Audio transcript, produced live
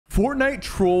Fortnite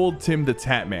trolled Tim the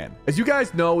Tatman. As you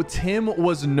guys know, Tim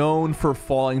was known for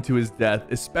falling to his death,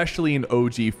 especially in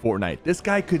OG Fortnite. This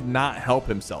guy could not help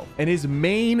himself, and his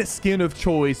main skin of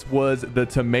choice was the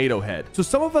tomato head. So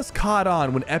some of us caught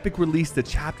on when Epic released the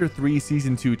Chapter 3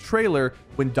 Season 2 trailer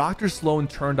when Dr. Sloan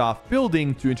turned off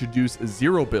building to introduce a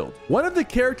zero build. One of the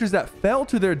characters that fell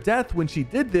to their death when she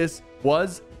did this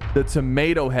was the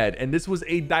tomato head, and this was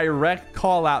a direct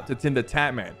call out to Tim the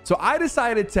Tatman. So I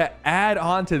decided to add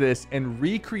on to this and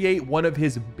recreate one of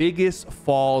his biggest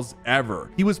falls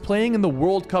ever. He was playing in the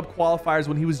World Cup qualifiers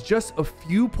when he was just a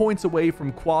few points away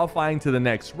from qualifying to the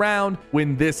next round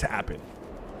when this happened.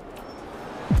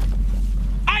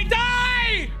 I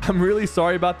die! I'm really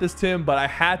sorry about this, Tim, but I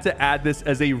had to add this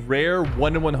as a rare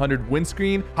 1 in 100 win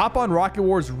screen. Hop on Rocket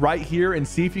Wars right here and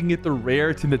see if you can get the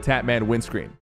rare Tim the Tatman win screen.